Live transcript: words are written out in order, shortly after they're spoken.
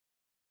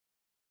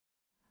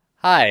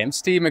Hi, I'm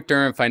Steve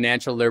McDermott,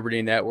 Financial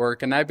Liberty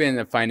Network, and I've been in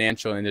the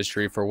financial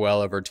industry for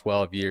well over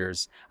 12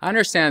 years. I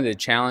understand the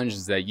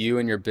challenges that you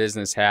and your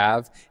business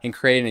have in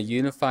creating a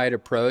unified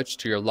approach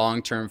to your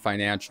long-term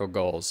financial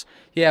goals.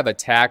 You have a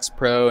tax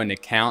pro, an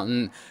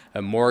accountant,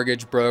 a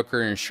mortgage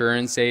broker,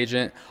 insurance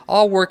agent,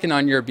 all working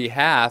on your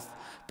behalf,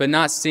 but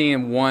not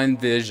seeing one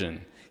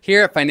vision.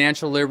 Here at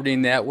Financial Liberty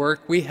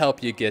Network, we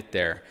help you get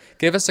there.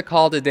 Give us a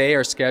call today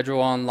or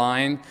schedule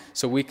online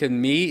so we can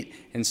meet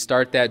and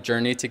start that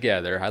journey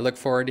together. I look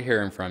forward to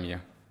hearing from you.